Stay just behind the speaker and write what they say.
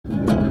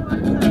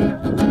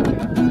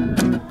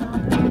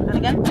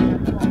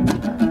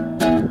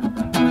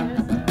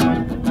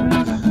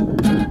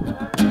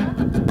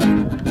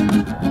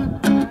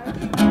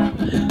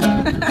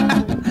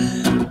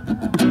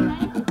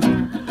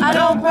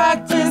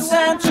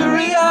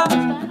Santeria.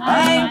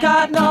 I ain't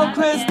got no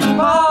crystal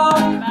ball,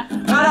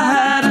 but I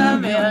had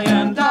 $1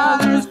 million,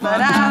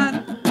 but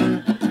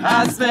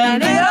I'd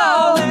spend it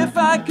all if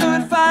I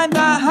could find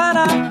a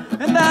Hannah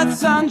and that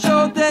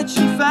Sancho that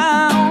she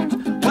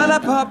found. Well, I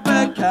pop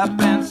a cap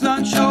and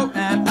Sancho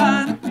and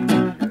I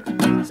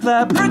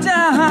slap her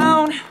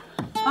down.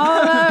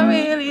 All I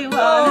really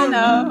wanna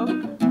know,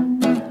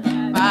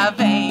 my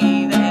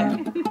baby.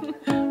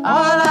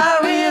 All I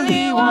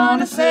really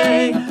wanna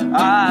say,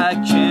 I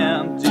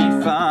can't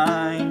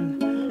define.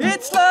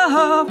 It's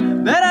love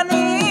that I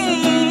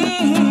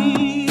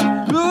need.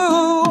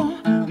 Ooh,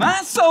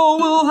 my soul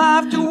will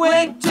have to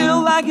wait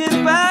till I get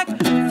back,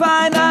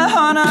 find a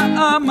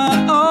Hannah of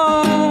my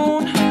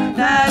own.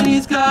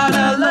 Daddy's got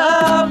a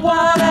loved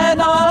one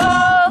and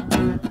all.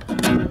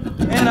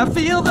 And I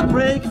feel the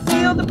break,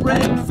 feel the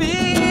break,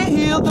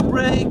 feel the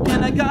break,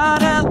 and I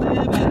gotta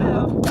live it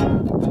up.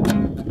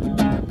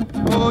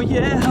 Oh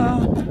yeah,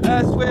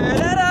 I swear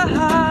that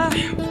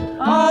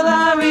all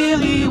I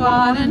really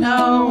wanna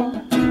know,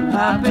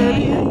 my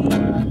baby.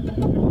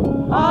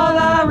 All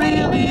I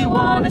really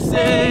wanna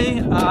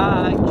say,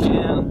 I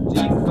can't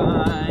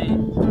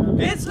define.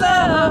 It's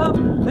love,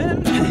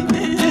 and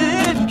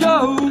it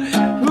goes.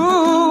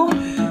 Ooh,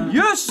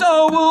 your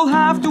soul will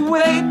have to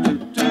wait.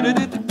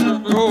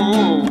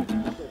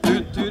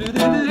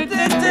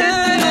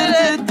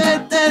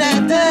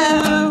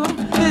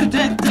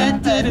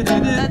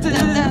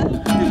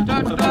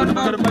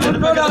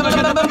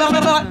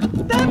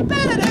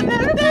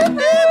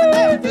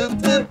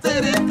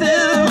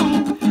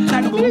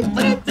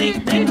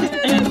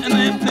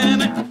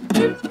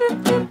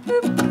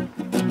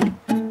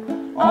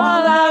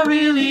 All I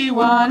really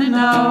wanna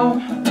know,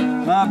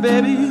 my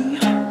baby.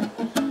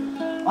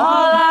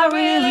 All I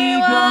really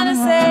wanna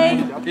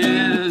say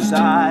is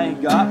I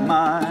got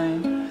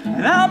mine,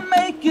 and I'll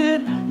make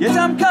it. Yes,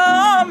 I'm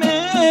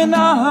coming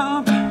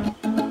up.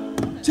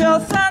 Tell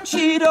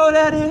Sanchito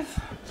that if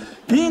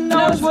he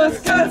knows what's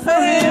good for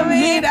him,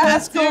 he'd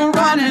ask to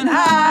run and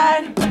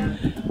hide.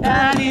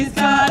 Daddy's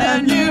got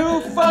a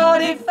new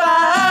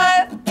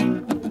 45,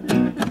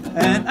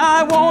 and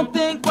I won't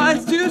think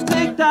twice to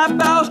stick that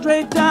bow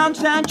straight down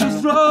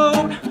Sancho's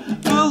throat.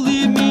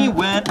 Believe me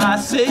when I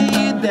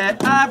say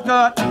that I've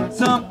got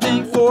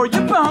something for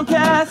you punk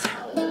ass.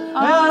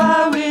 All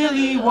I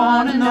really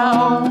wanna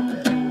know,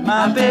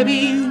 my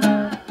baby.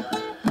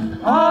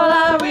 All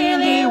I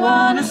really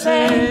wanna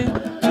say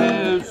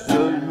is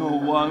there's no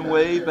one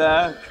way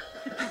back.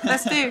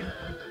 Let's do.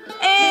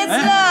 It's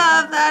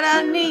love that